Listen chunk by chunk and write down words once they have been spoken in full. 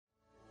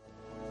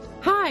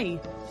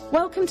Hi,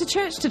 welcome to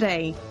church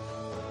today.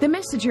 The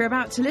message you're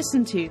about to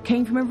listen to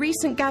came from a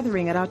recent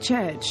gathering at our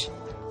church.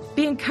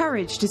 Be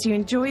encouraged as you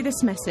enjoy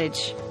this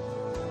message.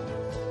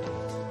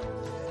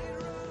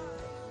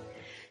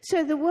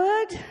 So the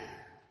word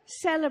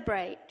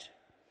celebrate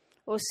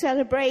or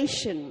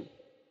celebration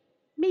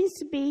means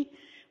to be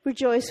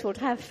rejoiceful,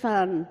 to have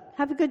fun,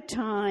 have a good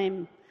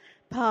time,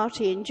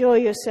 party, enjoy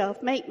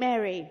yourself, make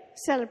merry,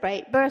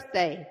 celebrate,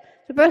 birthday.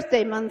 It's a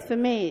birthday month for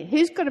me.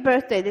 Who's got a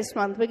birthday this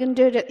month? We're going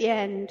to do it at the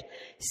end.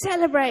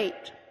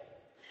 Celebrate.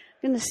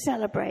 We're going to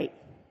celebrate.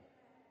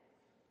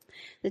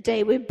 The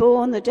day we're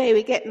born, the day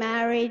we get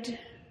married,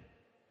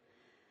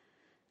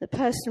 the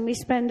person we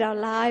spend our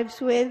lives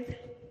with,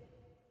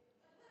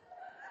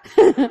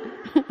 the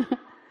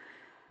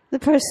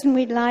person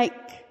we'd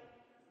like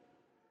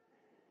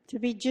to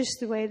be just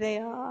the way they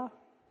are.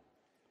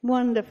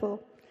 Wonderful.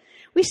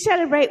 We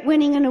celebrate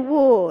winning an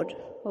award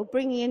or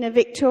bringing in a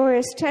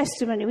victorious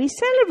testimony. We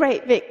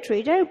celebrate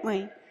victory, don't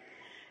we?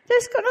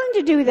 That's got nothing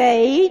to do with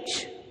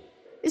age.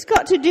 It's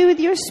got to do with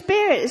your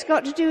spirit. It's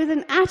got to do with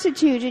an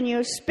attitude in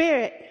your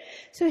spirit.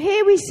 So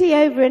here we see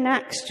over in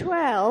Acts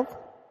 12,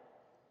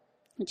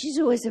 which is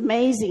always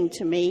amazing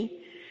to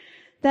me,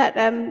 that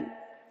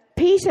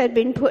Peter had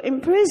been put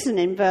in prison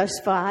in verse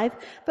 5,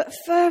 but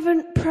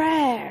fervent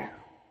prayer.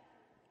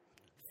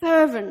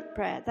 Fervent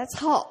prayer. That's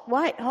hot,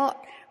 white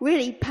hot,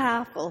 really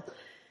powerful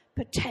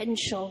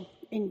potential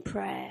in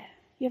prayer.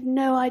 You have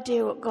no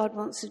idea what God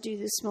wants to do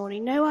this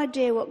morning. No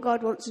idea what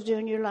God wants to do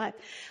in your life.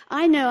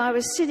 I know I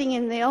was sitting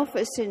in the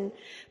office in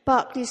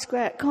Berkeley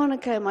Square at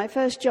Conoco, my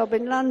first job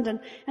in London,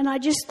 and I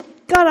just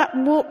got up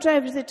and walked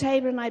over to the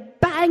table and I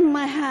banged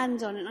my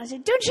hands on it and I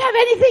said, "Don't you have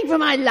anything for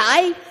my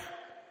life?"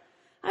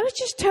 I was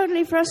just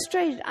totally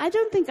frustrated. I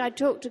don't think I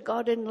talked to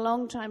God in a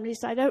long time. At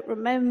least I don't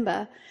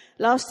remember.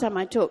 Last time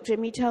I talked to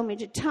him, he told me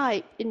to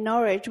type in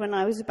Norwich when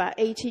I was about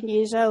 18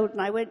 years old. And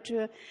I went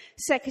to a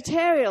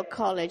secretarial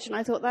college. And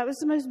I thought that was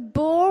the most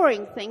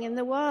boring thing in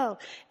the world.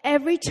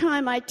 Every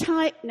time I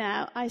type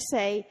now, I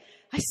say,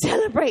 I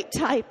celebrate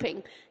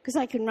typing. Because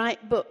I can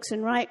write books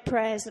and write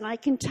prayers and I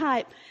can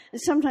type.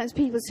 And sometimes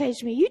people say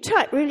to me, "You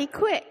type really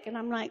quick." And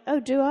I'm like, "Oh,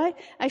 do I?"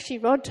 Actually,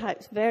 Rod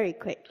types very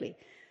quickly.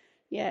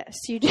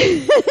 Yes, you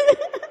do.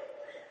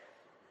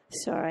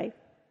 Sorry.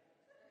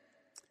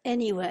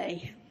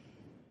 Anyway.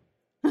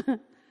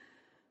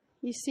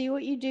 You see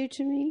what you do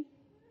to me?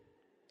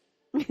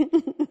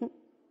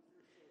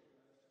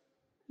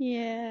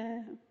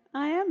 Yeah,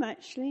 I am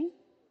actually.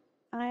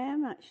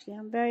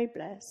 I'm very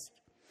blessed.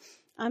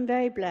 I'm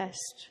very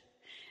blessed.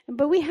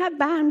 But we have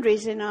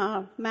boundaries in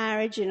our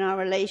marriage, in our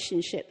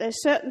relationship.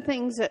 There's certain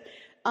things that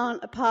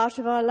aren't a part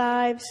of our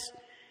lives.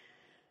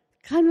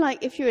 Kind of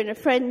like if you're in a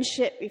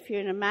friendship, if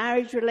you're in a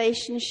marriage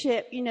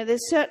relationship, you know,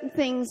 there's certain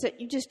things that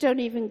you just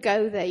don't even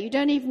go there.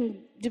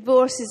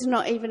 Divorce is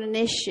not even an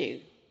issue.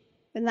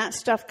 When that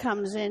stuff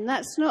comes in,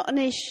 that's not an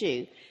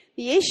issue.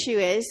 The issue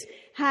is,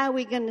 how are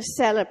we going to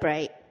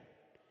celebrate?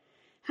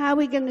 How are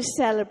we going to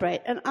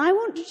celebrate? And I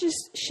want to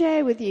just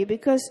share with you,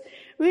 because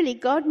really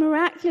God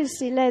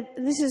miraculously led,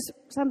 this is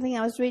something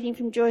I was reading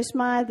from Joyce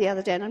Meyer the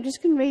other day, and I'm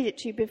just going to read it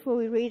to you before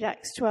we read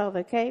Acts 12,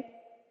 okay?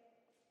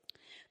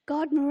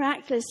 God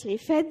miraculously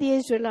fed the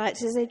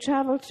Israelites as they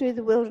traveled through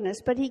the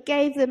wilderness, but he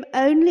gave them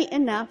only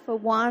enough for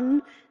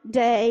one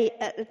day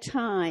at a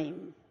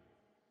time.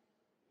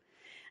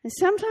 And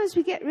sometimes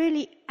we get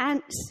really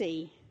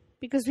antsy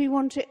because we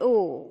want it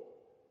all.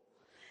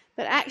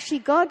 But actually,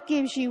 God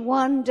gives you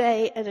one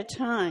day at a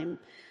time.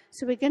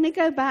 So we're going to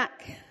go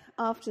back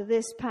after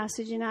this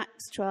passage in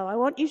Acts 12. I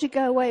want you to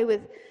go away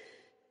with,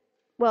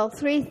 well,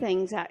 3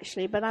 things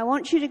actually, but I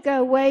want you to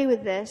go away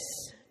with this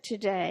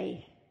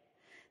today.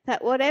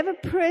 That whatever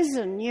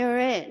prison you're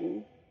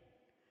in,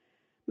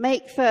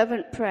 make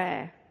fervent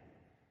prayer.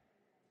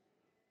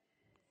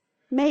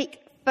 Make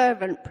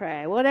fervent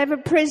prayer. Whatever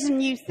prison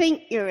you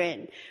think you're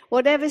in,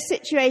 whatever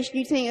situation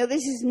you think, "Oh,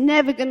 this is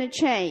never going to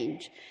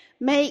change,"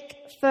 make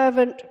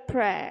fervent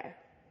prayer.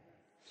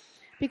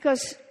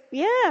 Because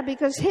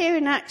here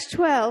in Acts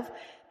 12,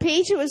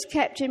 Peter was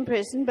kept in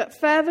prison, but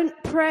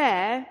fervent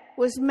prayer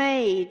was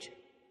made.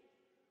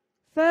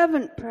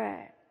 Fervent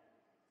prayer.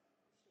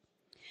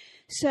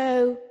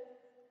 So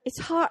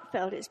it's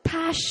heartfelt, it's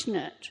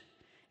passionate,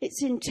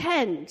 it's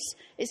intense.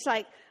 It's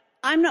like,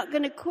 I'm not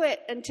going to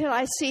quit until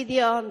I see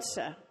the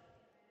answer.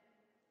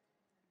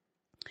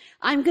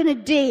 I'm going to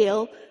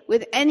deal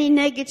with any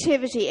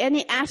negativity,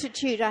 any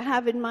attitude I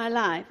have in my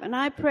life. And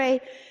I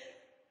pray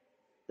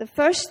the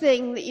first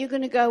thing that you're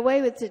going to go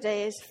away with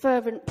today is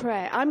fervent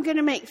prayer. I'm going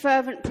to make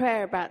fervent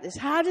prayer about this.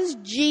 How does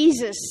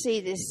Jesus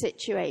see this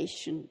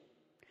situation?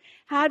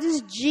 How does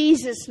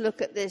Jesus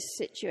look at this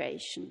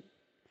situation?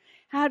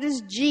 How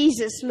does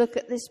Jesus look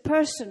at this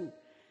person,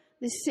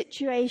 this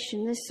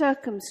situation, this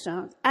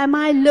circumstance? Am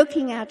I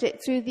looking at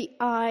it through the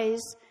eyes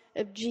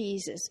of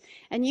Jesus?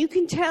 And you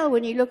can tell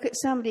when you look at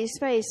somebody's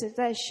face if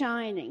they're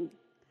shining,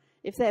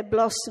 if they're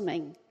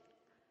blossoming.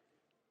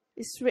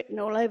 It's written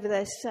all over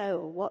their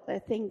soul, what they're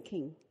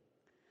thinking.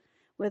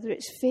 Whether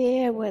it's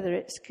fear, whether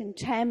it's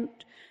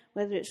contempt,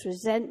 whether it's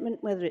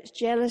resentment, whether it's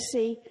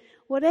jealousy,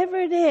 whatever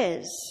it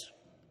is,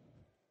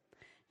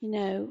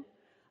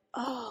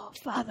 oh,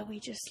 Father, we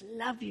just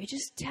love you.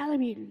 Just tell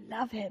him you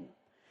love him.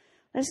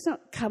 Let's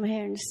not come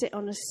here and sit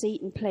on a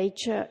seat and play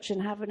church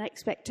and have an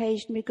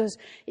expectation because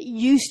it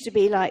used to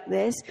be like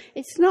this.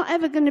 It's not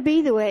ever going to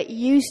be the way it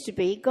used to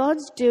be.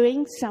 God's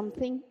doing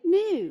something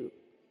new.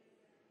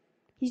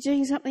 He's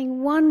doing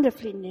something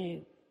wonderfully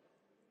new.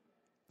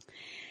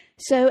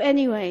 So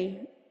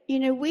anyway,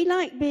 we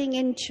like being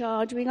in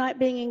charge. We like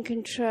being in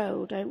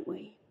control, don't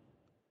we?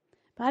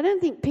 But I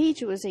don't think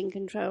Peter was in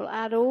control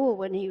at all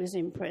when he was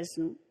in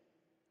prison.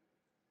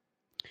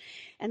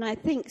 And I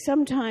think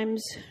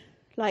sometimes,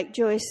 like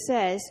Joyce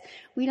says,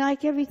 we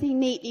like everything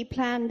neatly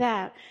planned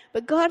out.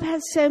 But God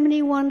has so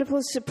many wonderful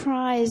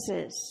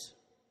surprises.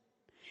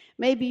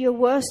 Maybe your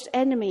worst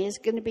enemy is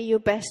going to be your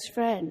best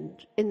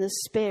friend in the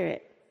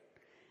spirit.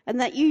 And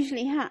that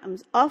usually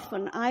happens.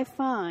 Often I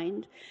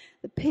find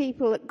the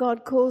people that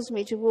God calls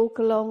me to walk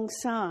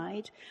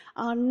alongside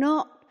are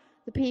not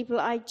the people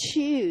I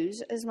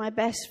choose as my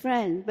best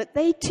friend, but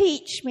they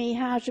teach me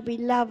how to be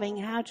loving,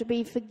 how to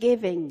be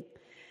forgiving.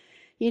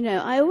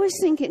 I always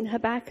think in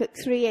Habakkuk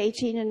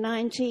 3:18 and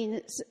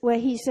 19, where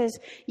he says,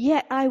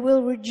 "Yet I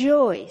will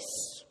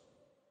rejoice."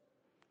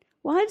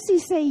 Why does he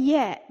say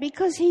yet?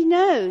 Because he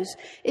knows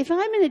if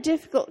I'm in a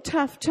difficult,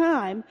 tough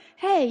time,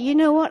 hey, you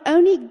know what?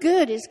 Only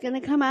good is going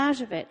to come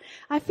out of it.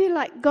 I feel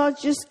like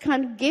God's just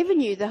kind of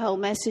given you the whole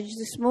message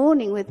this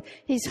morning with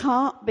his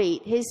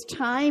heartbeat, his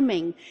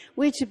timing.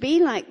 We're to be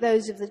like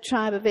those of the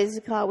tribe of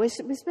Issachar. We're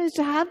supposed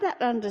to have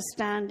that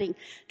understanding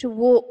to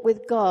walk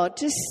with God,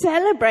 to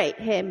celebrate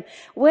him.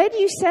 Where do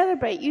you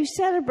celebrate? You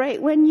celebrate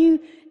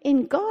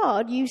in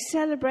God, you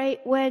celebrate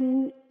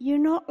when you're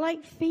not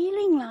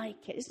feeling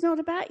like it. It's not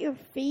about your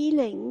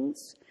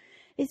feelings.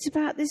 It's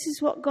about this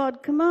is what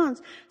God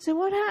commands. So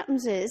what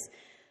happens is,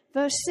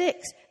 verse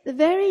 6, the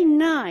very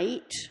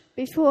night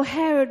before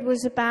Herod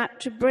was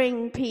about to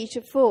bring Peter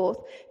forth,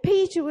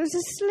 Peter was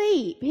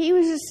asleep. He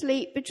was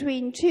asleep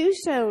between two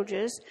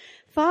soldiers,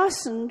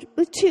 fastened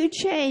with two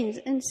chains,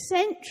 and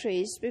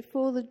sentries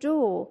before the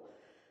door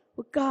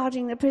were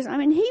guarding the prison. I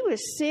mean, he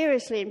was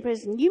seriously in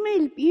prison. You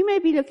may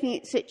be looking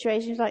at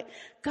situations like,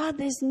 God,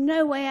 there's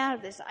no way out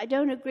of this. I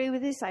don't agree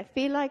with this. I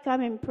feel like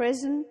I'm in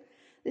prison.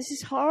 This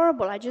is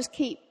horrible. I just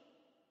keep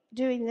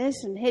doing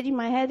this and hitting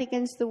my head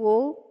against the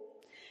wall.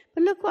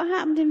 But look what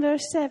happened in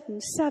verse 7.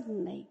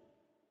 Suddenly.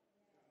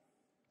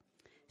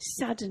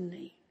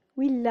 Suddenly.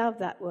 We love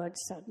that word,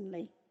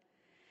 suddenly.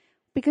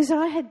 Because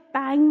I had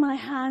banged my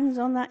hands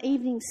on that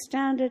Evening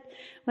Standard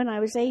when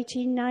I was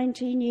 18,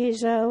 19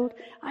 years old.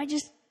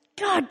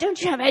 God,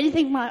 don't you have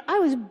anything? I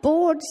was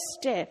bored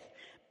stiff,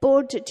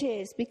 bored to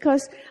tears,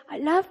 because I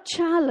love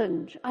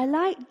challenge. I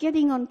like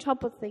getting on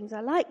top of things. I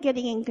like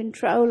getting in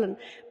control and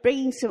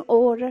bringing some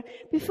order.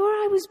 Before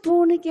I was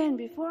born again,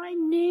 before I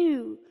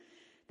knew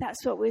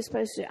that's what we're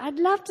supposed to do, I'd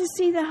love to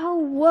see the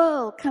whole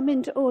world come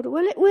into order.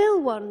 Well, it will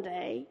one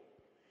day.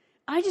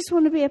 I just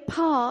want to be a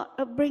part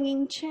of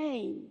bringing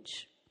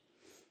change.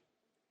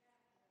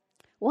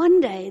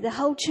 One day, the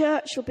whole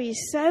church will be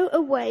so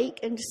awake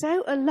and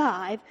so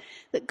alive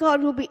that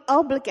God will be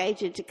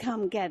obligated to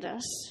come get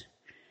us.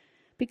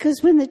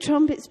 Because when the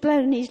trumpet's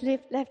blown and he's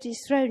left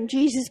his throne,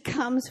 Jesus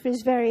comes for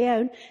his very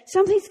own,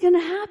 something's going to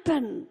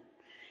happen.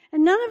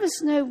 And none of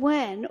us know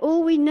when.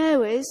 All we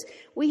know is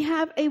we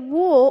have a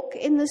walk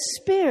in the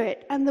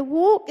Spirit. And the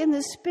walk in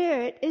the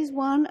Spirit is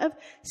one of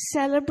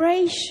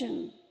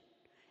celebration.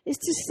 It's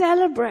to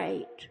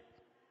celebrate.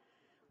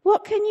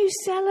 What can you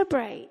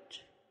celebrate?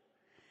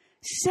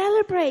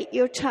 Celebrate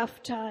your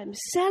tough times.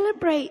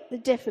 Celebrate the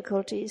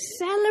difficulties.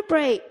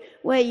 Celebrate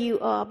where you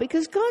are,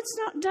 because God's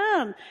not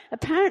done.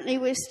 Apparently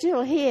we're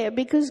still here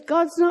because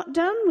God's not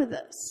done with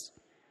us.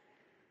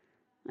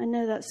 I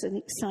know that's an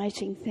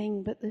exciting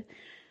thing, but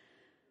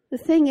the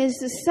thing is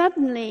that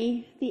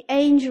suddenly the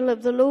angel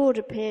of the Lord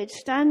appeared,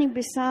 standing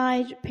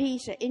beside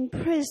Peter in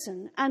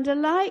prison, and a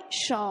light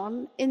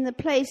shone in the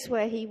place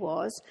where he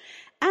was,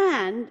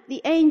 and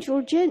the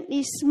angel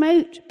gently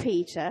smote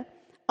Peter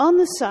on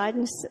the side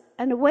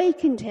and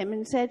awakened him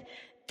and said,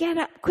 "Get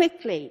up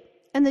quickly."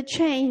 And the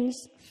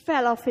chains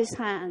fell off his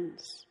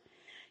hands.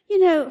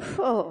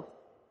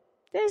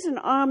 There's an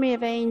army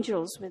of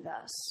angels with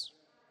us.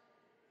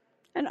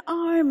 An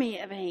army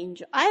of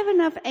angels. I have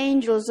enough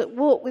angels that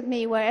walk with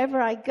me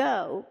wherever I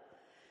go.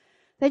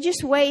 They're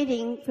just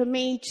waiting for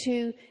me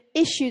to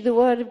issue the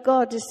word of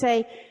God to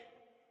say,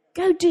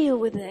 go deal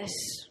with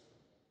this.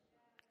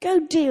 Go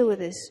deal with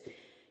this.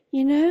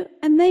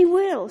 And they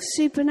will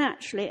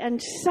supernaturally and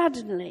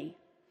suddenly.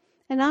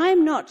 And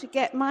I'm not to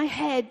get my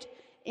head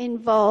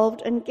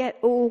involved and get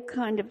all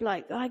kind of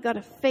like, I got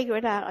to figure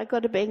it out. I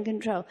got to be in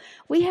control.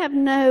 We have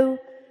no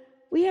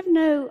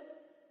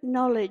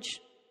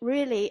knowledge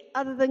really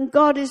other than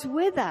God is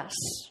with us.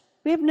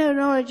 We have no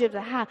knowledge of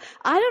the how.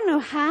 I don't know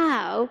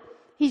how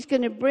he's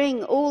going to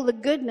bring all the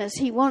goodness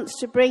he wants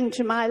to bring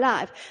to my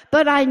life,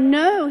 but I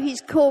know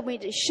he's called me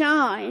to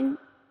shine.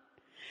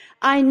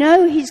 I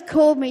know he's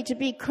called me to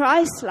be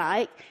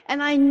Christ-like,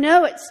 and I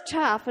know it's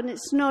tough and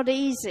it's not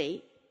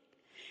easy.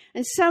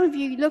 And some of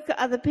you look at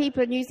other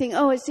people and you think,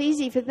 oh, it's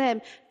easy for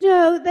them.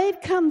 No, they've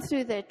come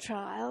through their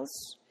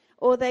trials,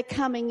 or they're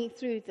coming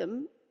through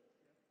them.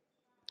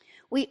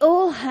 We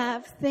all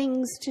have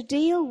things to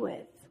deal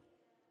with,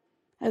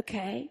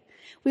 okay?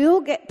 We all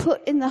get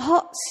put in the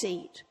hot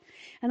seat.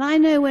 And I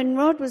know when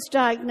Rod was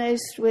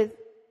diagnosed with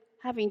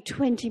having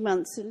 20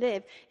 months to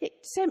live, it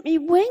sent me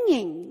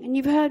winging, and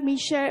you've heard me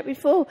share it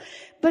before,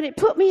 but it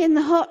put me in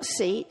the hot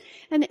seat,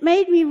 and it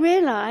made me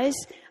realize,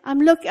 I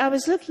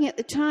was looking at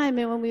the time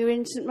when we were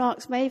in St.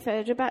 Mark's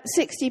Mayfair, about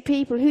 60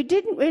 people who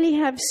didn't really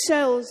have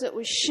souls that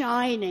were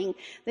shining.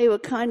 They were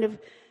kind of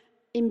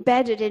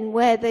embedded in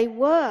where they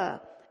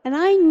were. And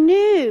I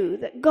knew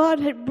that God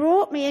had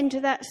brought me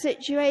into that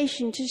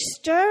situation to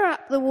stir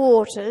up the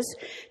waters,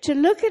 to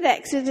look at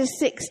Exodus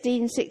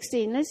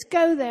 16:16. Let's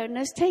go there and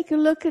let's take a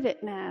look at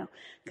it now.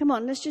 Come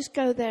on, let's just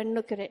go there and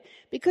look at it.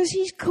 Because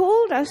he's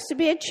called us to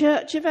be a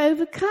church of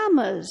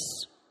overcomers.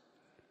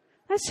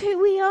 That's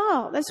who we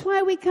are. That's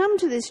why we come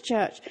to this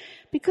church.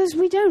 Because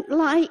we don't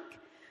like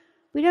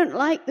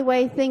the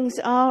way things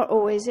are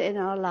always in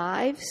our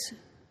lives.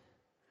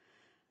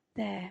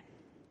 There.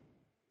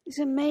 It's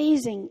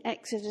amazing,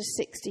 Exodus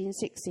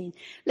 16:16.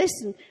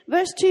 Listen,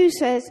 verse 2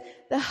 says,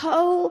 the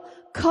whole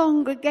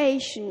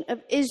congregation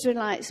of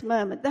Israelites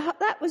murmured.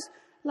 That was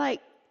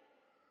like,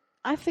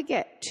 I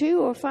forget, 2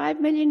 or 5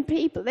 million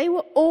people. They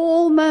were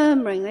all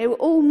murmuring. They were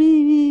all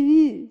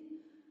me.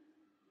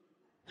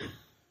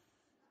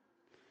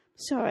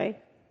 Sorry,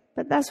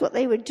 but that's what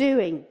they were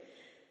doing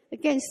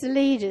against the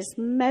leaders,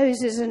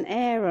 Moses and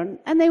Aaron.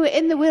 And they were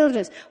in the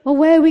wilderness. Well,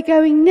 where are we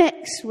going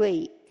next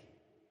week?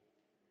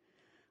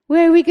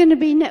 Where are we going to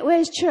be next?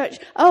 Where's church?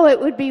 Oh, it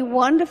would be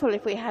wonderful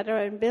if we had our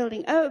own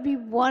building. Oh, it would be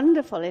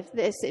wonderful if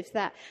this, if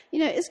that.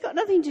 You know, it's got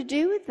nothing to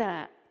do with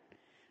that.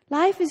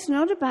 Life is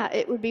not about,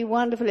 it would be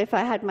wonderful if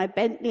I had my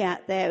Bentley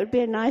out there. It would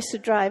be a nicer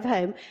drive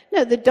home.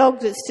 No, the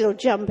dogs would still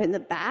jump in the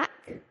back,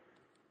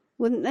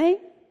 wouldn't they?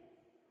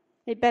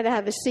 They'd better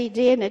have a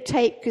CD and a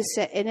tape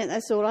cassette in it.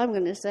 That's all I'm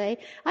going to say.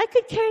 I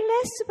could care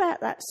less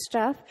about that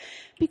stuff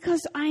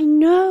because I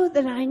know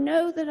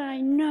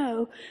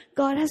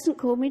God hasn't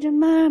called me to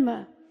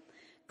murmur.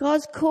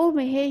 God's called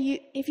me here.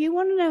 If you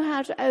want to know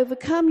how to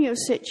overcome your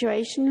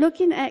situation, look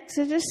in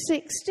Exodus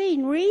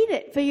 16. Read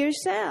it for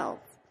yourself.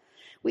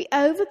 We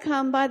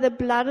overcome by the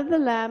blood of the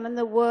Lamb and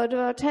the word of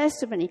our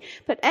testimony.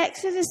 But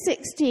Exodus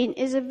 16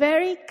 is a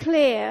very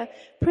clear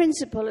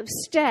principle of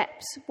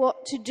steps,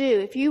 what to do.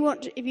 If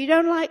you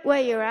don't like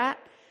where you're at,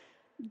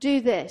 do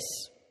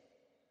this.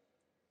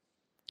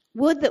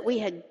 Would that we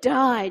had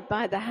died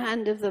by the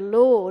hand of the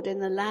Lord in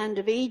the land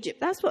of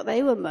Egypt. That's what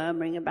they were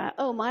murmuring about.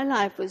 Oh, my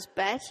life was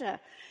better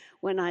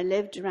when I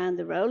lived around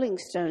the Rolling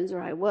Stones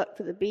or I worked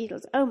for the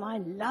Beatles. Oh, my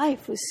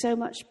life was so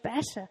much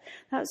better.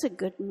 That's a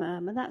good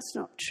murmur. That's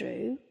not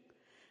true.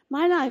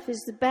 My life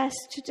is the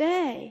best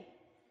today.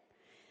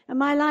 And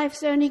my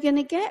life's only going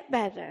to get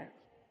better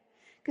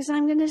because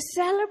I'm going to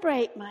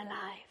celebrate my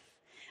life.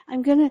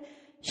 I'm going to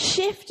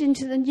shift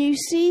into the new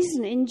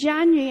season. In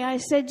January, I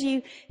said to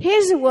you,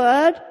 here's a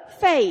word,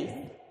 faith.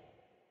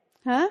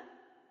 Huh?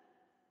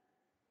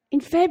 In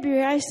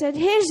February, I said,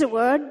 here's a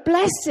word,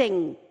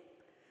 blessing.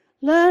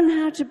 Learn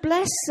how to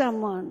bless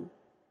someone.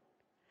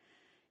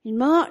 In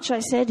March, I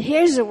said,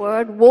 here's a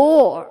word,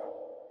 war.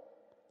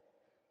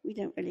 We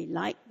don't really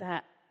like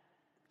that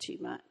too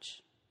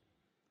much.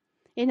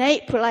 In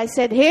April, I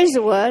said, here's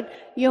a word,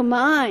 your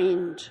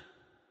mind.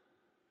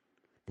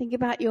 Think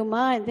about your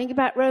mind. Think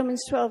about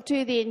Romans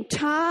 12:2, the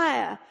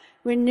entire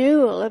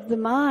renewal of the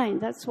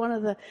mind. That's one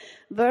of the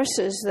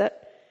verses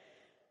that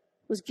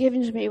was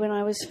given to me when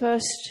I was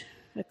first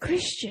a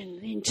Christian.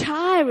 The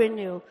entire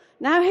renewal.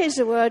 Now here's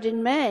a word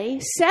in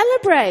May,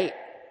 celebrate.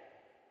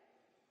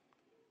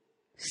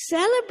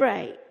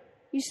 Celebrate.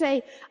 You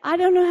say, I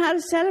don't know how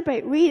to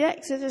celebrate. Read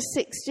Exodus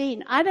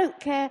 16. I don't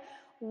care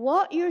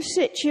what your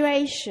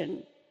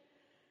situation.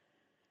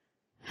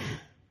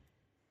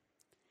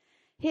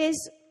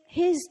 Here's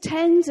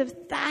tens of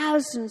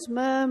thousands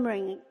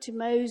murmuring to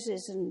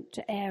Moses and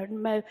to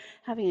Aaron,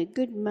 having a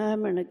good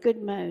murmur and a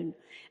good moan.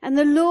 And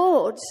the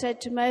Lord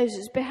said to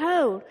Moses,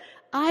 behold,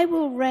 I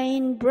will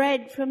rain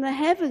bread from the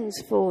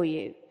heavens for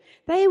you.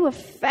 They were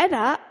fed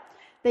up.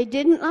 They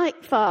didn't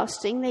like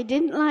fasting. They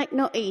didn't like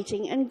not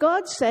eating. And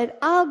God said,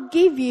 I'll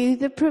give you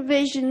the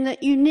provision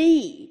that you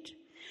need.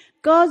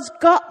 God's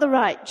got the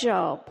right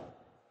job.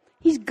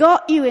 He's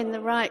got you in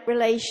the right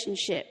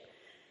relationship.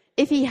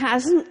 If he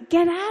hasn't,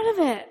 get out of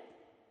it.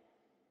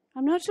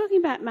 I'm not talking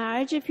about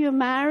marriage. If you're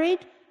married,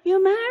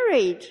 you're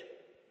married.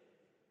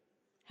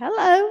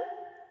 Hello?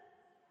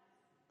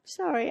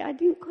 Sorry, I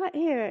didn't quite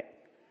hear it.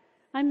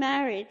 I'm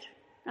married.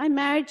 I'm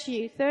married to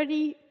you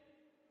 33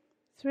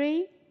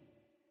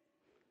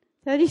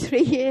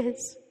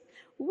 years.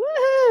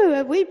 Woo!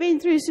 Have we been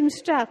through some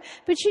stuff?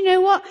 But you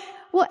know what?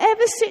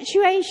 Whatever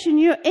situation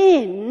you're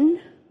in,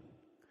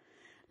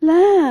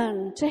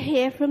 learn to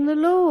hear from the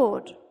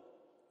Lord.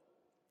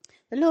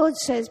 The Lord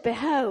says,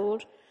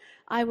 behold,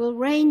 I will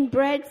rain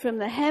bread from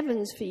the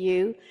heavens for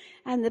you,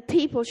 and the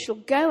people shall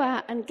go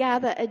out and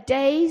gather a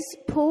day's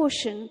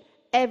portion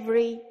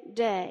every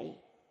day.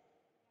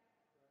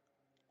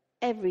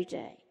 Every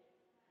day.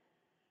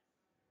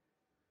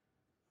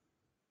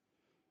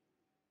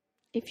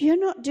 If you're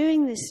not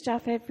doing this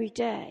stuff every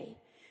day,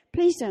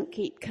 please don't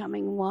keep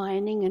coming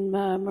whining and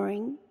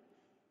murmuring.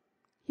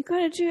 You've got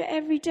to do it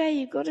every day.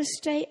 You've got to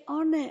stay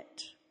on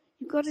it.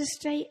 You've got to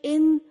stay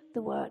in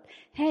the Word.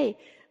 Hey,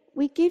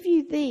 we give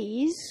you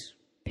these.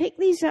 Pick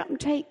these up and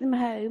take them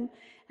home.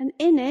 And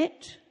in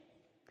it,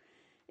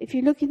 if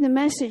you look in the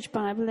Message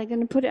Bible, they're going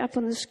to put it up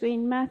on the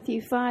screen,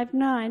 Matthew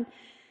 5:9.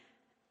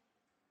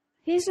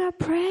 Here's our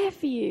prayer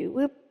for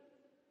you.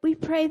 We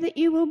pray that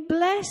you will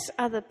bless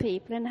other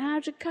people and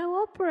how to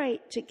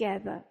cooperate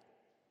together.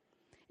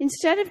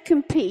 Instead of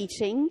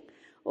competing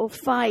or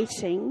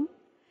fighting,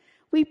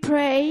 we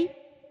pray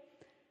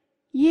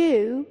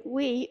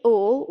we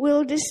all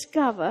will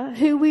discover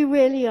who we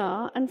really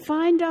are and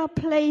find our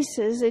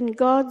places in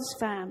God's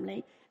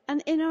family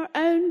and in our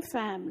own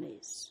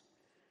families.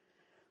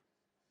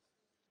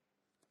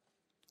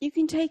 You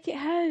can take it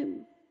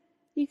home.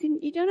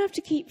 You don't have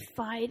to keep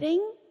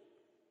fighting.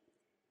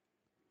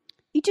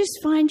 You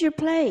just find your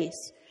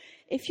place.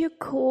 If you're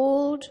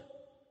called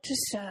to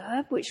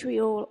serve, which we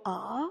all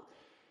are,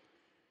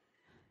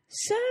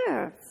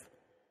 serve.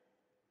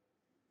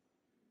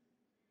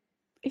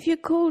 If you're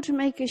called to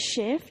make a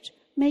shift,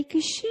 make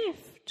a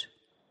shift.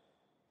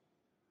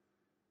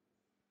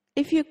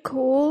 If you're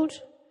called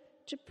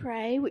to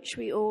pray, which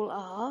we all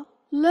are,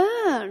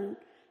 learn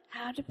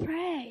how to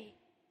pray.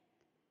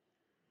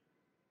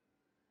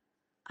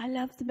 I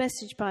love the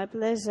Message Bible.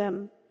 There's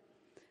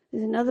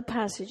another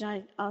passage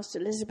I asked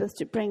Elizabeth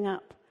to bring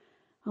up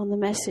on the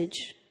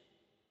message,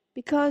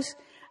 because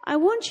I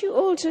want you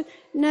all to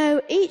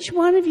know each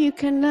one of you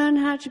can learn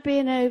how to be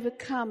an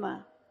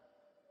overcomer.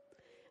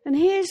 And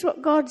here's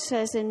what God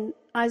says in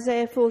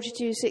Isaiah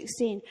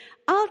 42:16.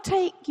 I'll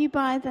take you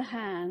by the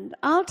hand.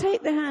 I'll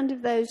take the hand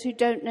of those who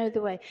don't know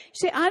the way. You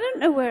say, I don't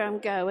know where I'm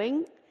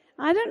going.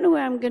 I don't know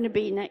where I'm going to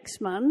be next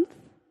month.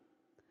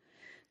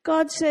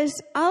 God says,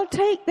 I'll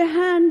take the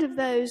hand of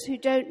those who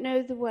don't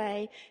know the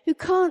way, who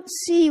can't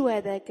see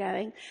where they're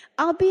going.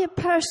 I'll be a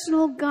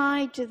personal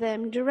guide to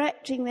them,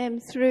 directing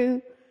them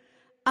through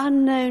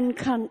unknown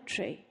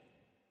country.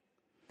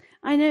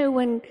 I know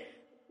when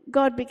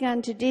God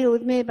began to deal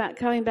with me about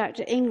coming back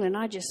to England,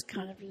 I just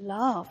kind of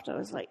laughed. I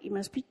was like, you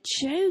must be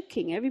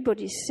joking.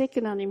 Everybody's sick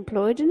and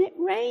unemployed and it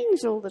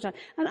rains all the time.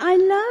 And I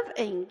love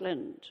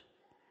England.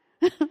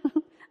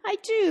 I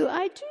do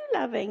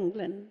love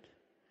England.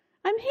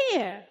 I'm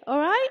here, all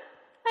right?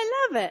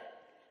 I love it.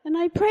 And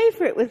I pray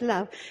for it with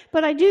love.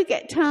 But I do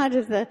get tired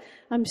of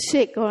I'm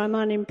sick or I'm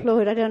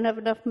unemployed, I don't have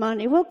enough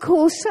money. Well,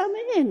 call some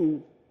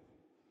in.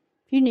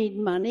 If you need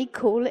money,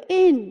 call it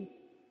in.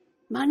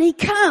 Money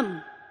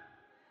come.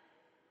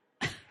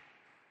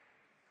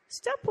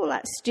 Stop all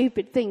that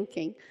stupid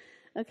thinking.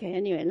 Okay,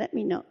 anyway, let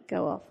me not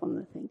go off on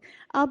the thing.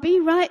 I'll be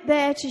right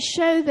there to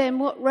show them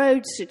what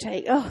roads to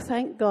take. Oh,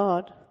 thank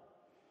God.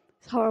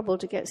 It's horrible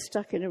to get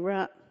stuck in a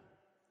rut.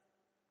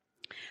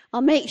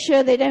 I'll make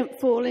sure they don't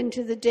fall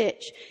into the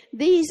ditch.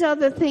 These are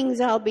the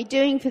things I'll be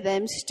doing for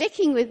them,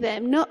 sticking with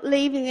them, not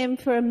leaving them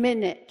for a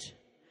minute.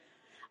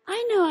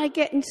 I know I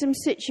get in some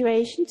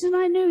situations, and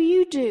I know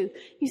you do.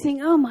 You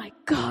think, oh my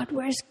God,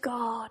 where's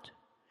God?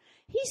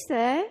 He's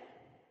there.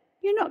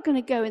 You're not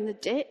going to go in the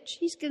ditch.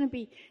 He's going to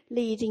be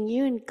leading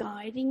you and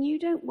guiding you.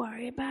 Don't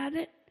worry about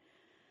it.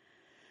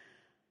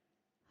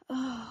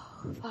 Oh,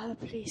 Father,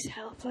 please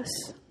help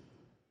us.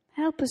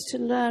 Help us to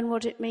learn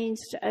what it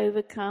means to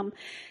overcome.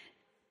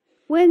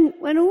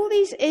 When all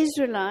these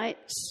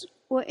Israelites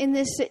were in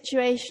this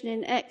situation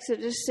in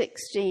Exodus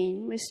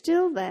 16, we're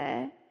still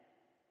there.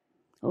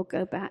 Or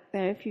go back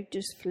there if you've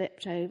just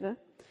flipped over.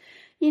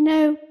 You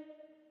know,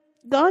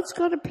 God's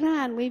got a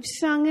plan. We've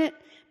sung it.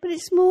 But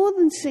it's more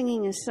than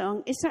singing a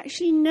song. It's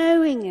actually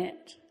knowing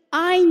it.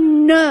 I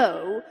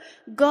know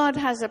God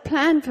has a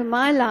plan for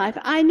my life.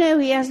 I know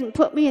He hasn't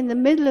put me in the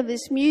middle of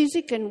this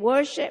music and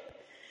worship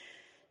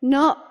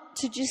not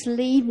to just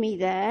leave me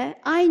there.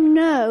 I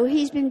know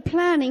He's been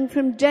planning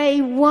from day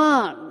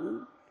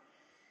one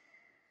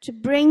to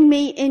bring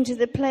me into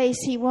the place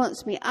He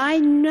wants me. I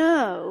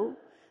know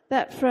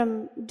that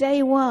from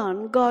day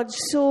one, God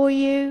saw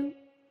you.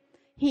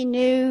 He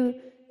knew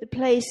the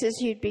places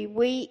you'd be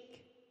weak.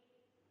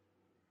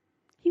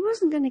 He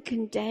wasn't going to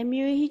condemn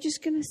you. He's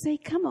just going to say,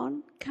 come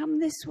on, come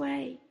this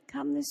way,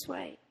 come this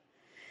way.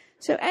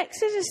 So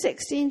Exodus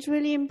 16 is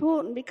really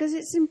important because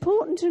it's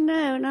important to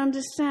know and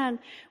understand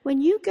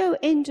when you go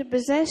in to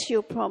possess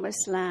your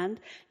promised land,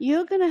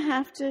 you're going to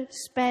have to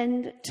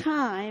spend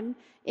time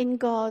in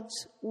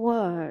God's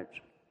Word.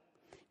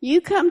 You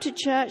come to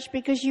church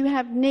because you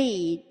have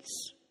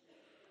needs.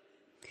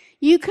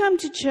 You come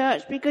to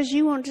church because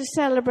you want to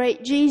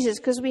celebrate Jesus,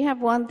 because we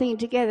have one thing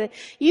together.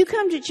 You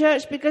come to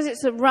church because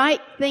it's the right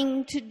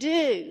thing to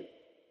do.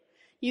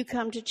 You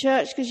come to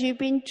church because you've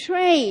been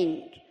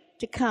trained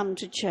to come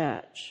to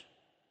church.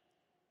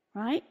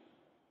 Right?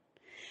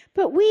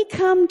 But we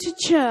come to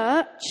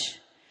church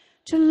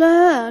to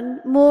learn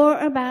more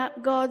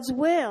about God's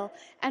will.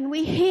 And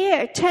we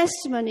hear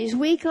testimonies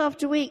week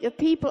after week of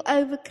people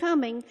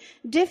overcoming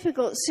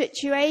difficult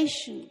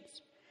situations.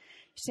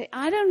 You say,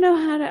 I don't know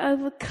how to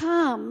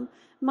overcome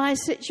my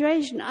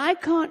situation. I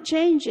can't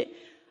change it.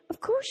 Of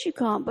course you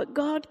can't, but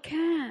God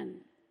can.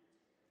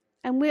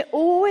 And we're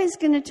always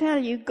going to tell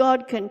you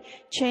God can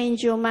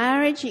change your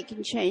marriage. He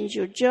can change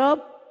your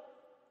job.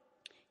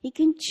 He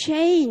can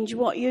change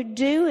what you're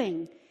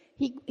doing.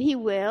 He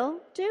will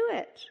do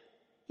it.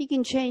 He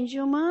can change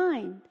your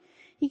mind.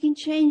 He can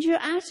change your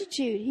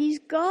attitude. He's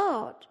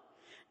God.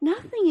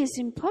 Nothing is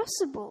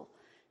impossible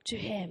to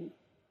him.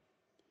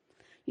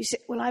 You say,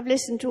 well, I've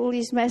listened to all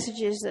these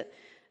messages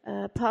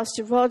that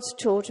Pastor Rod's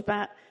taught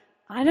about.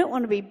 I don't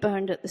want to be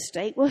burned at the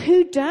stake. Well,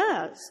 who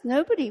does?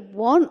 Nobody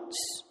wants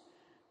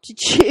to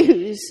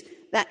choose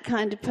that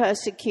kind of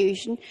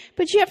persecution.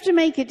 But you have to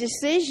make a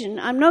decision.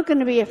 I'm not going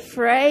to be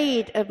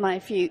afraid of my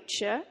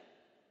future.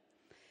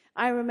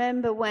 I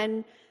remember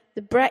when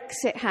the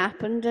Brexit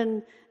happened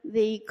and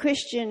the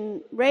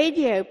Christian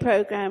radio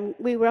program,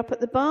 we were up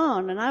at the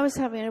barn and I was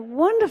having a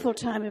wonderful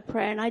time of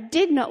prayer and I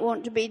did not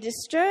want to be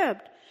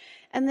disturbed.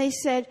 And they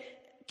said,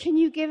 can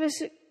you give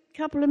us a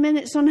couple of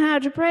minutes on how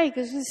to pray?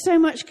 Because there's so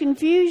much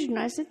confusion.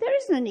 I said, there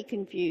isn't any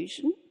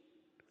confusion.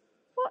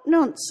 What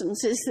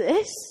nonsense is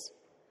this?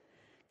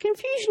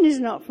 Confusion is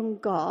not from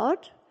God.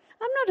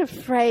 I'm not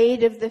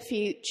afraid of the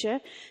future.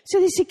 So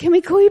they said, can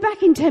we call you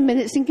back in 10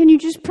 minutes and can you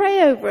just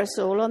pray over us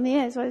all on the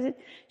air? So I said,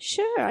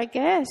 sure, I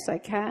guess I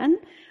can.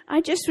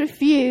 I just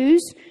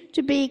refuse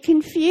to be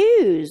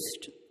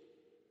confused.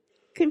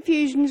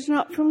 Confusion is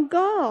not from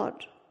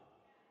God.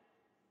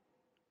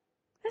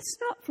 That's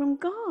not from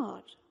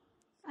God.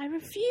 I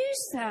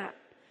refuse that.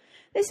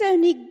 There's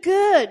only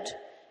good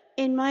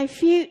in my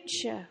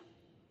future.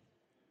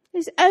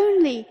 There's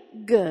only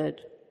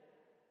good.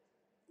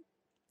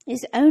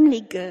 There's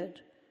only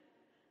good.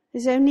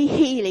 There's only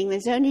healing.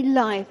 There's only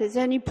life. There's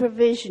only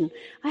provision.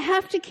 I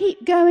have to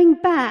keep going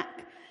back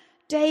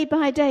day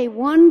by day,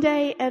 one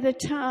day at a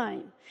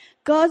time.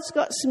 God's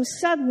got some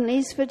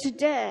suddenlies for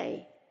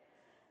today,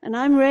 and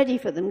I'm ready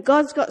for them.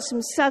 God's got some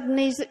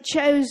suddenlies at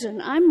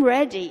Chosen. I'm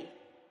ready.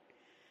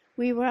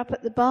 We were up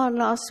at the barn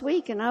last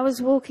week, and I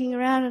was walking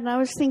around, and I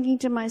was thinking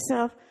to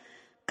myself,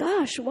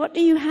 gosh, what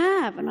do you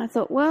have? And I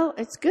thought, well,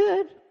 it's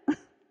good.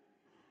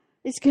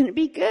 It's going to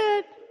be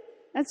good.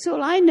 That's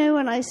all I know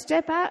when I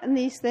step out in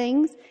these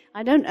things.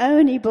 I don't owe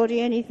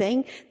anybody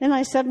anything. Then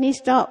I suddenly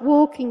start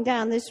walking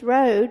down this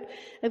road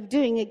of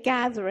doing a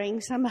gathering,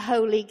 some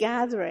holy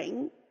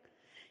gathering.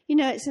 You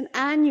know, it's an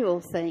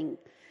annual thing.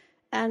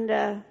 And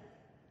I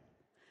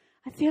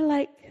feel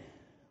like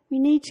we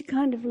need to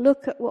kind of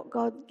look at what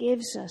God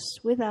gives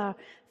us with our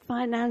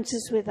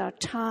finances, with our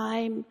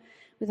time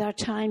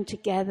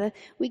together.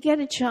 We get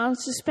a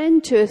chance to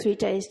spend 2 or 3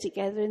 days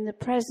together in the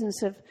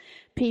presence of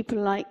people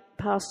like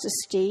Pastor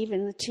Steve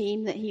and the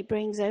team that he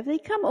brings over. They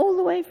come all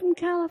the way from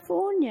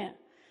California.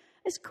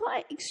 It's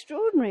quite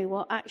extraordinary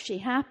what actually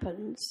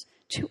happens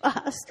to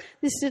us,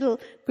 this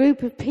little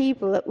group of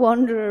people that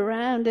wander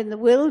around in the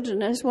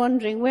wilderness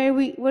wondering where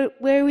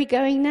are we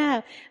going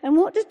now? And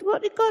what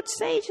did God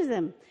say to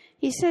them?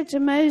 He said to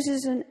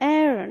Moses and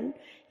Aaron,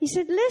 he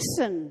said,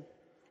 listen,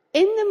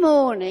 in the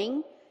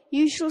morning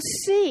you shall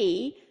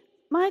see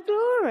my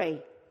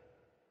glory.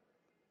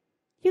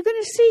 You're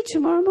going to see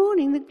tomorrow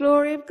morning the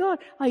glory of God.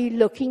 Are you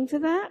looking for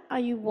that? Are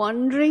you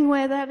wondering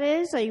where that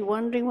is? Are you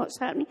wondering what's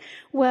happening?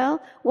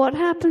 Well, what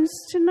happens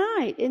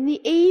tonight in the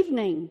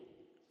evening?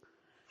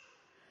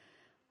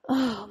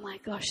 Oh my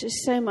gosh,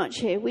 there's so much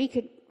here. We'll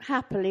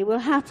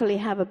happily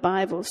have a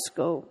Bible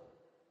school.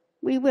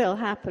 We will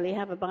happily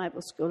have a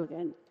Bible school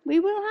again.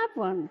 We will have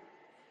one.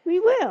 We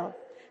will.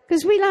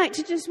 Because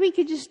we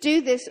could just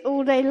do this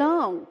all day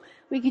long.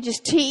 We could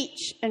just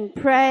teach and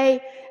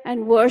pray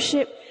and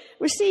worship.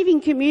 Receiving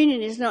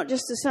communion is not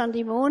just a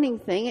Sunday morning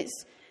thing.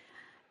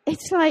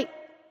 It's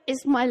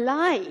my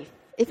life.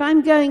 If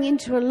I'm going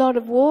into a lot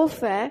of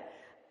warfare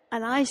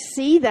and I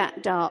see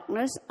that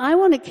darkness, I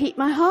want to keep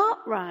my heart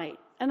right.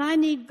 And I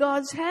need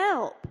God's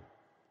help.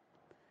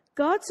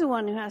 God's the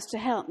one who has to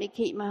help me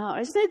keep my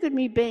heart. It's no good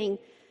me being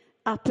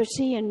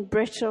uppity and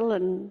brittle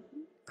and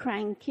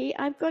cranky.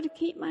 I've got to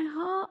keep my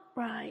heart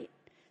right.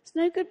 It's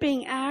no good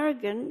being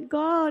arrogant.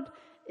 God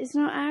is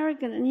not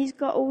arrogant and he's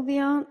got all the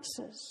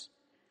answers.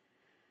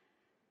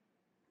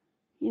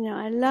 You know,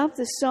 I love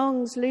the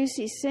songs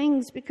Lucy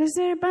sings because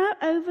they're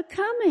about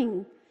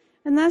overcoming.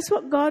 And that's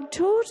what God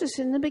taught us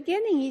in the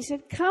beginning. He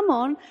said, come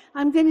on,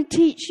 I'm going to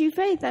teach you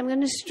faith. I'm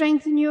going to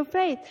strengthen your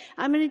faith.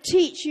 I'm going to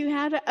teach you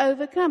how to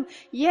overcome.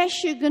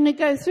 Yes, you're going to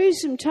go through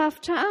some tough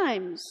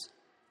times.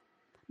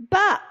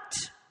 But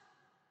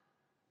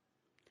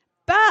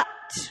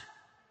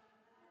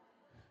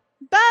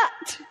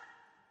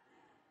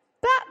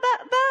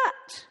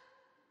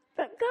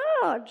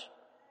God.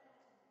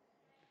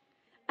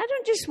 I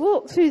don't just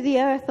walk through the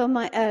earth on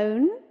my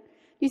own.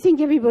 You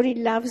think everybody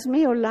loves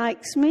me or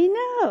likes me?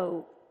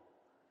 No.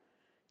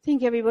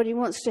 Think everybody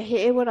wants to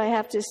hear what I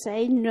have to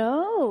say?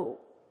 No.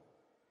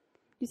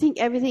 You think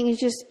everything is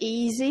just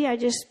easy? I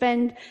just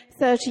spend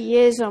 30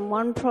 years on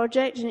one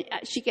project and it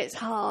actually gets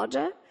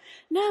harder?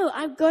 No,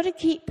 I've got to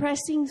keep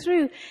pressing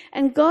through.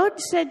 And God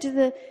said to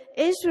the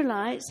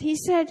Israelites, he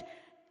said,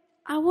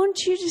 I want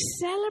you to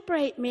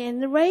celebrate me.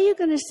 And the way you're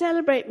going to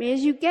celebrate me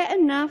is you get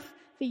enough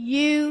for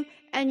you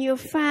and your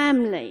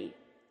family.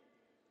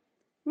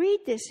 Read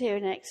this here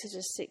in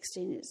Exodus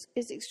 16.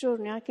 It's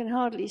extraordinary. I can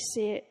hardly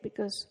see it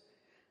because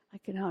I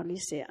can hardly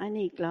see it. I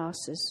need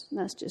glasses. And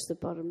that's just the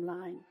bottom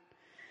line.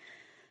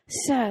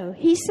 So,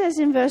 he says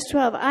in verse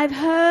 12, I've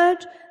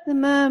heard the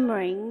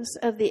murmurings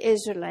of the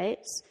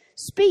Israelites.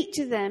 Speak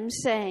to them,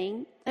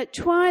 saying, at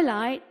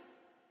twilight,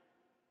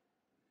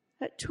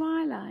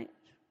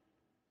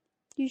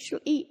 you shall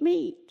eat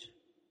meat.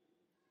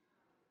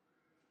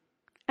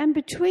 And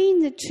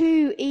between the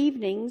 2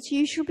 evenings,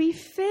 you shall be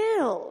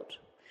filled.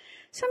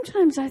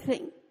 Sometimes I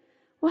think,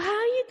 well, how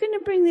are you going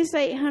to bring this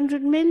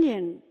 800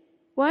 million?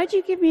 Why did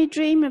you give me a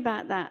dream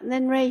about that? And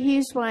then Ray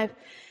Hughes' wife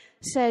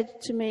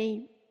said to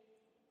me,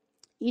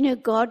 you know,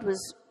 God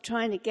was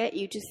trying to get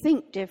you to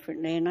think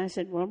differently. And I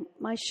said, well,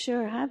 I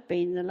sure have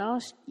been. The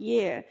last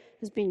year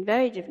has been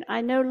very different. I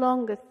no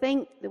longer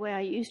think the way I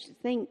used to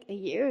think a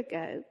year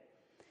ago.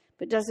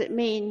 But does it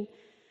mean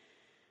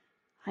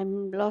I've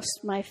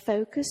lost my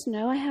focus?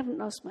 No, I haven't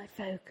lost my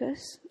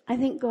focus. I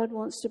think God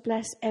wants to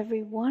bless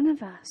every one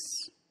of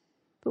us.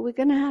 But we're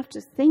going to have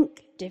to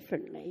think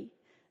differently.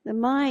 The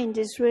mind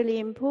is really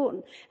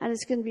important. And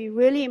it's going to be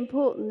really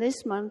important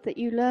this month that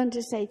you learn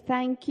to say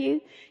thank you.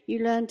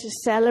 You learn to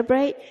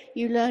celebrate.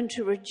 You learn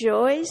to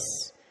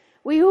rejoice.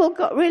 We all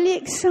got really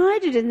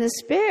excited in the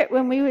spirit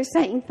when we were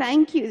saying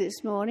thank you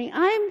this morning.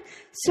 I'm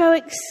so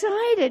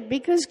excited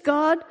because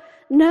God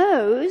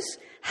knows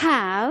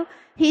how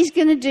he's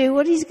going to do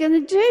what he's going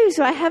to do.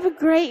 So I have a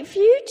great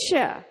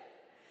future.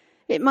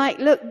 It might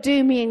look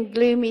doomy and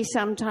gloomy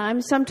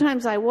sometimes.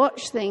 Sometimes I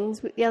watch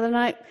things. The other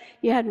night,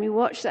 you had me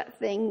watch that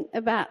thing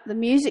about the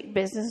music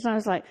business, and I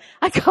was like,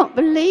 I can't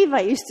believe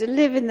I used to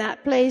live in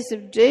that place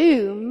of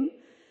doom.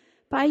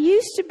 But I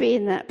used to be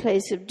in that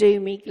place of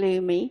doomy,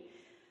 gloomy.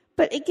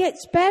 But it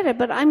gets better.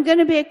 But I'm going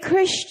to be a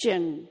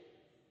Christian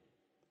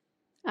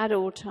at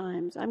all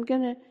times. I'm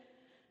going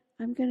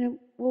to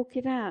walk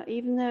it out,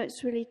 even though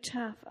it's really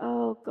tough.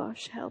 Oh,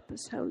 gosh, help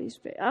us, Holy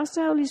Spirit. Ask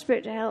the Holy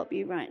Spirit to help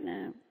you right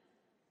now.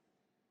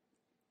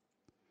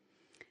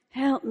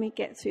 Help me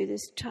get through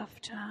this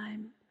tough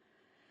time.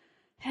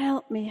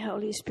 Help me,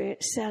 Holy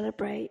Spirit,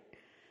 celebrate.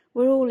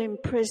 We're all in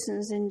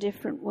prisons in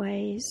different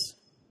ways.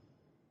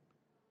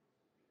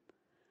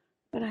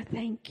 But I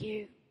thank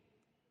you.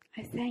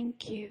 I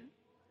thank you.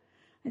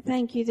 I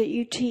thank you that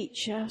you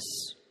teach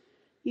us.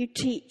 You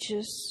teach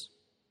us.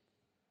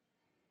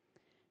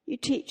 You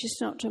teach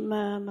us not to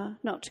murmur,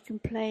 not to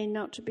complain,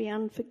 not to be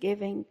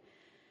unforgiving.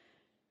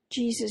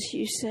 Jesus,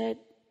 you said,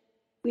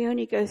 we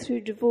only go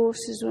through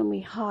divorces when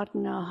we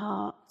harden our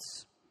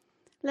hearts.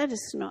 Let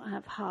us not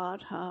have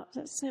hard hearts.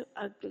 That's so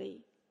ugly.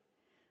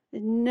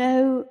 There's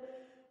no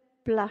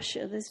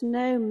blusher, there's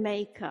no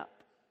makeup,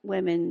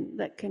 women,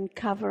 that can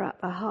cover up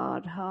a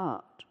hard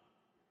heart.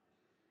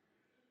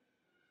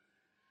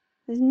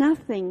 There's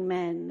nothing,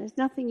 men. There's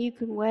nothing you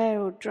can wear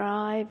or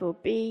drive or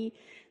be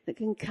that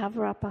can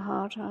cover up a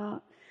hard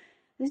heart.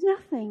 There's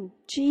nothing.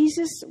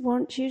 Jesus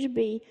wants you to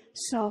be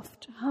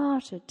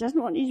soft-hearted.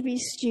 Doesn't want you to be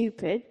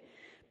stupid,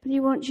 but he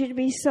wants you to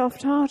be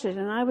soft-hearted.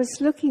 And I was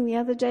looking the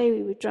other day,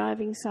 we were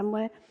driving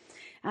somewhere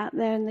out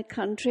there in the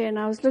country, and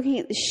I was looking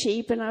at the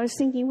sheep, and I was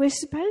thinking, we're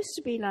supposed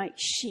to be like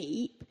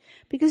sheep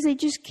because they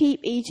just keep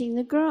eating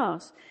the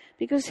grass.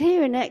 Because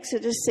here in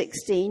Exodus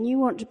 16, you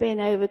want to be an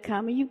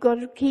overcomer, you've got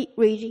to keep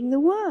reading the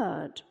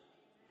Word.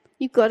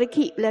 You've got to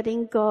keep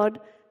letting God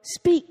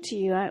speak to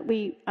you.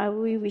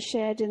 We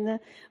shared in the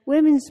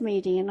women's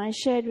meeting, and I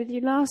shared with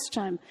you last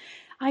time.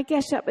 I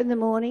get up in the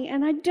morning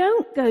and I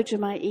don't go to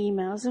my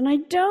emails and I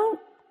don't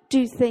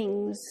do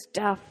things,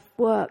 stuff,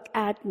 work,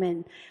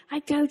 admin. I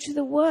go to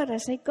the Word. I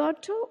say,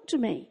 God, talk to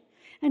me.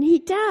 And he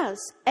does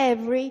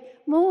every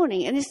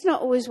morning. And it's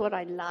not always what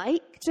I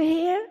like to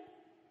hear.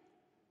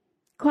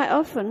 Quite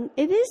often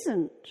it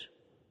isn't.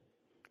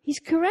 He's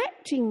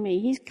correcting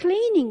me. He's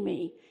cleaning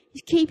me.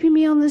 He's keeping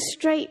me on the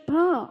straight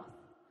path.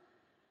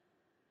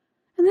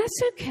 And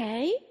that's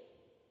okay.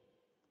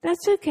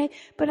 That's okay.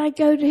 But I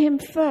go to him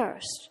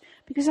first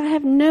because I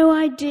have no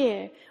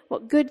idea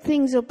what good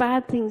things or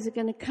bad things are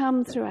going to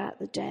come throughout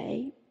the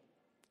day.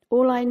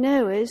 All I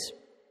know is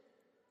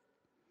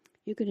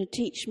you're going to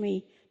teach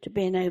me to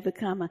be an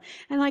overcomer.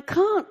 And I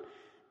can't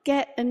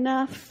get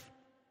enough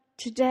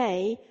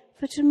today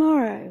for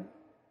tomorrow.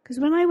 Because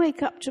when I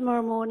wake up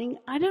tomorrow morning,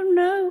 I don't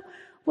know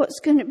what's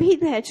going to be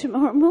there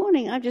tomorrow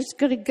morning. I've just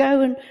got to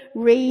go and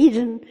read.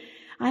 And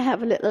I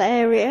have a little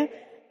area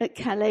at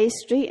Calais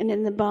Street and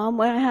in the barn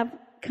where I have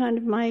kind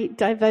of my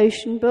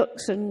devotion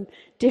books and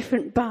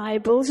different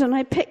Bibles, and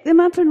I pick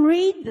them up and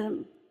read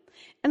them.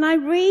 And I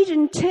read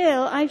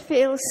until I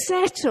feel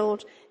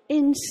settled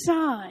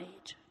inside.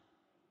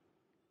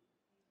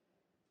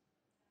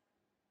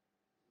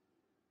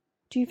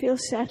 Do you feel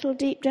settled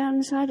deep down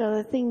inside? Are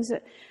there things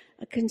that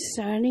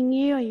concerning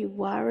you? Are you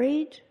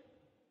worried?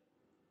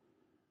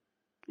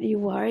 Are you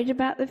worried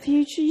about the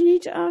future? You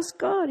need to ask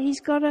God.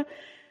 He's got a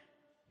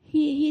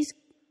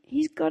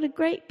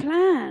great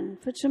plan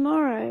for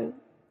tomorrow.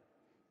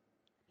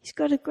 He's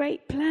got a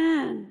great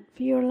plan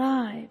for your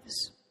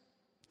lives.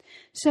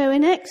 So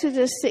in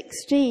Exodus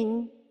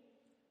 16,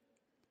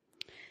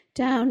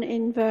 down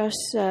in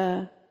verse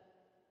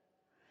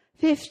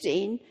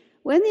 15,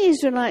 when the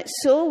Israelites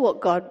saw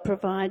what God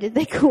provided,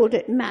 they called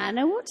it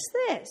manna. What's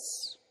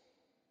this?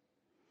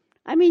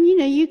 I mean,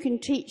 you can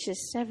teach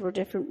this several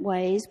different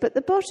ways, but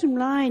the bottom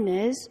line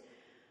is,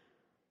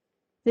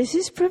 this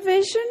is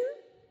provision?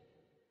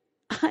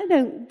 I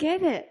don't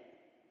get it.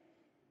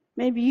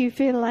 Maybe you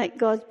feel like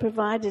God's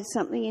provided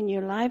something in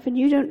your life and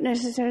you don't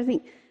necessarily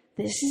think,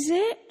 this is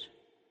it?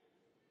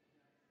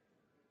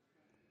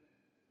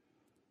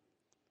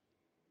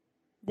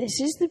 This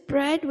is the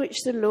bread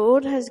which the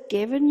Lord has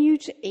given you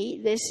to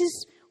eat. This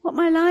is what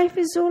my life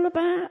is all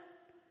about.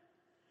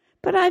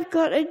 But I've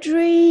got a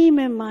dream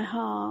in my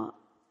heart.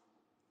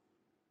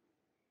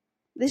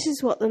 This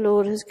is what the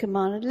Lord has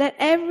commanded. Let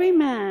every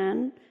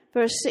man,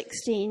 verse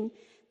 16,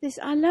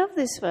 I love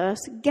this verse,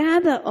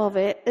 gather of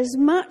it as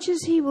much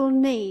as he will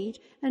need,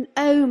 an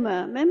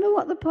omer. Remember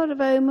what the pot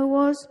of omer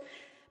was?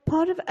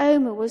 Pot of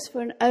omer was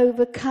for an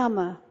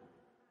overcomer.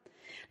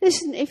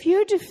 Listen, if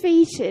you're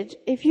defeated,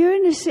 if you're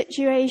in a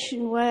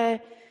situation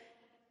where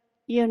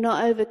you're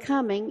not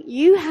overcoming,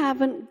 you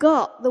haven't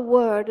got the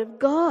Word of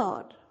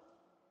God.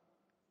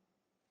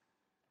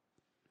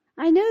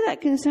 I know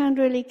that can sound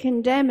really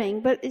condemning,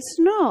 but it's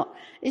not.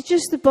 It's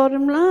just the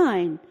bottom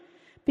line.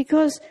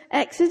 Because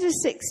Exodus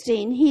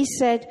 16, he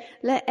said,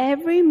 let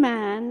every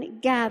man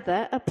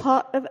gather a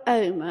pot of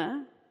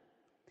omer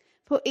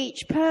for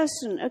each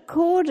person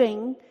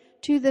according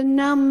to the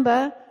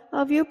number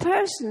of your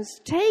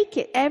persons. Take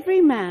it, every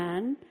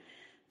man,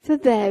 for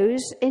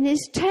those in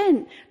his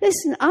tent.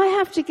 Listen, I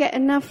have to get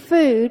enough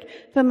food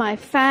for my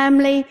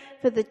family,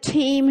 for the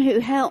team who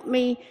helped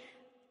me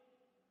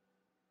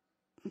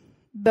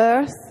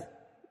birth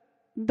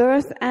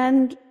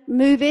and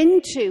move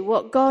into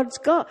what God's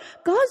got.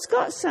 God's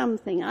got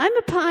something. I'm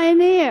a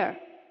pioneer.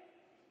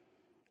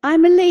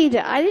 I'm a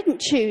leader. I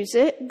didn't choose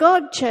it.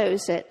 God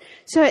chose it.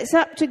 So it's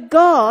up to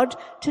God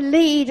to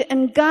lead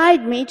and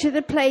guide me to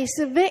the place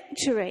of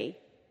victory.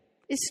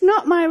 It's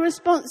not my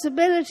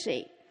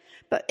responsibility,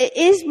 but it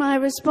is my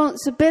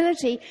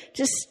responsibility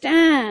to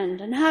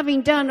stand, and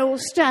having done all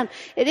stand.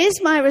 It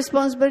is my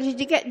responsibility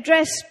to get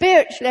dressed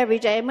spiritually every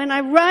day. And when I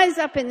rise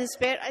up in the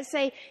Spirit, I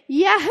say,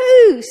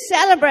 Yahoo!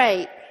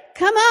 Celebrate!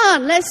 Come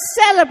on, let's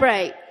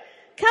celebrate!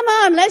 Come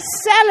on, let's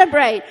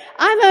celebrate.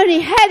 I'm only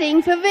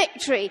heading for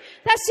victory.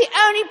 That's the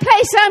only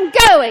place I'm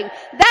going.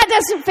 That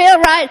doesn't feel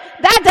right.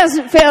 That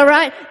doesn't feel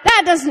right.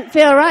 That doesn't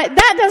feel right.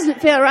 That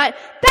doesn't feel right.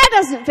 That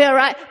doesn't feel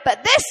right.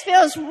 But this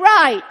feels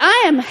right.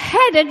 I am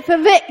headed for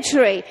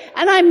victory.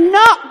 And I'm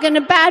not going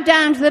to bow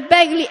down to the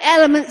beggarly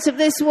elements of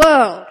this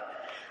world.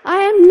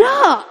 I am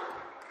not.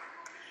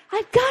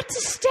 I've got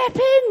to step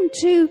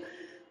into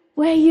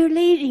where you're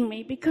leading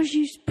me, because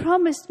you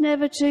promised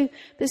never to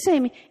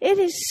forsake me. It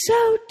is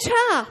so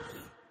tough.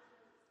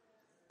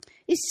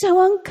 It's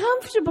so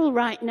uncomfortable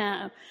right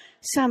now,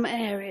 some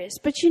areas.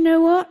 But you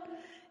know what?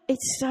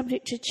 It's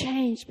subject to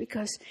change,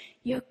 because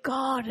you're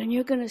God and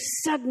you're going to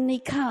suddenly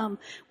come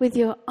with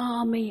your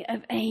army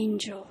of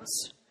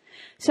angels.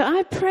 So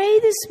I pray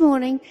this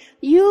morning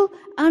you'll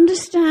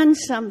understand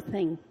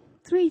something.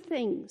 3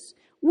 things.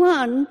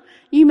 1,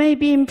 you may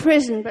be in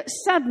prison, but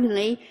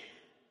suddenly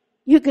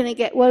you're going to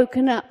get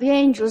woken up. The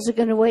angels are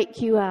going to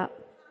wake you up.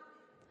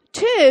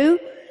 2,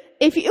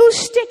 if you'll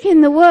stick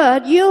in the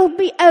Word, you'll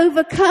be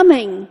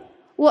overcoming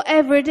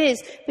whatever it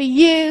is. For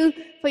you,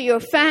 for your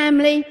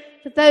family,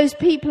 for those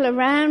people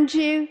around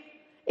you.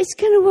 It's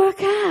going to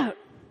work out.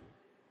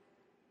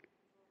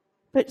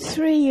 But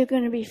 3, you're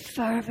going to be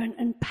fervent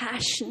and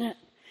passionate,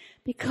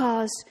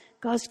 because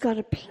God's got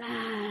a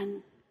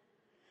plan.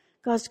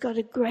 God's got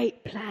a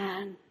great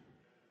plan.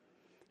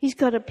 He's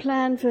got a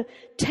plan for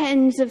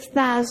tens of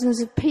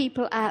thousands of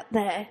people out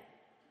there.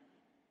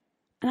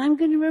 And I'm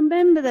going to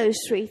remember those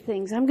 3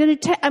 things. I'm going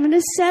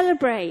to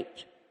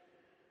celebrate.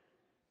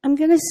 I'm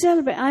going to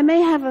celebrate. I may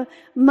have a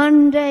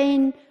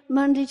mundane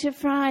Monday to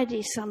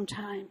Friday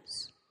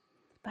sometimes,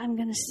 but I'm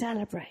going to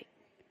celebrate.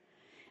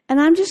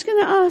 And I'm just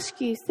going to ask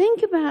you,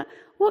 think about,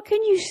 what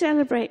can you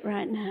celebrate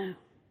right now?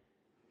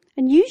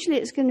 And usually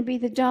it's going to be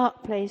the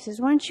dark places.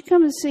 Why don't you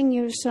come and sing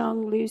your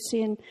song,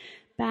 Lucy, and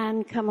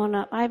band, come on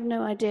up. I have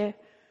no idea.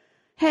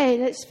 Hey,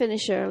 let's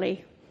finish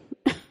early.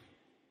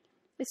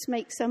 Let's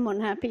make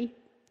someone happy.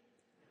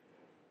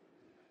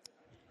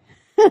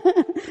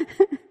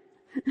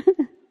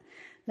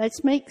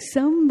 Let's make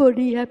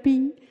somebody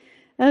happy.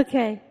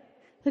 Okay.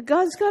 So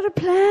God's got a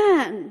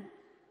plan.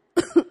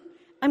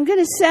 I'm going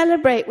to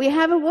celebrate. We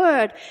have a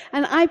word.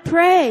 And I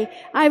pray,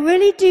 I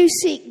really do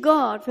seek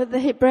God for the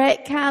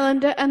Hebraic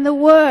calendar and the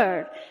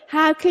word.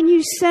 How can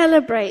you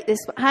celebrate this?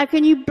 How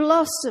can you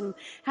blossom?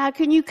 How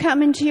can you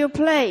come into your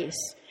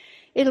place?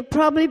 It'll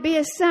probably be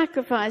a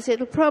sacrifice.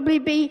 It'll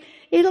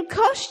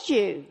cost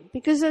you,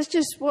 because that's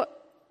just what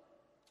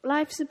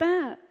life's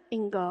about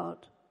in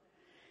God.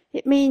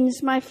 It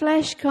means my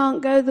flesh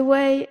can't go the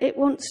way it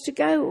wants to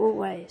go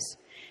always.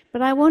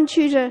 But I want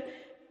you to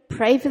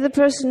pray for the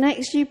person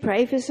next to you,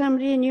 pray for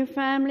somebody in your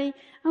family.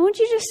 I want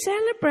you to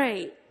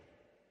celebrate.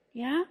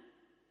 Yeah?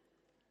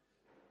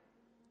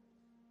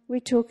 We're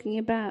talking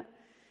about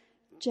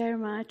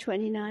Jeremiah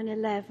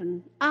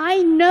 29:11.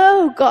 I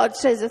know God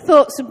says the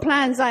thoughts and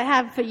plans I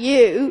have for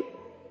you,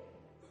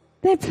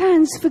 they're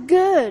plans for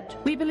good.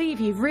 We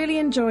believe you've really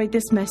enjoyed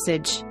this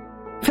message.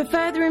 For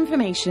further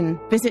information,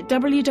 visit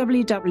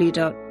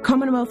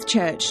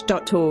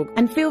www.commonwealthchurch.org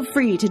and feel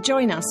free to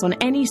join us on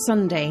any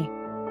Sunday.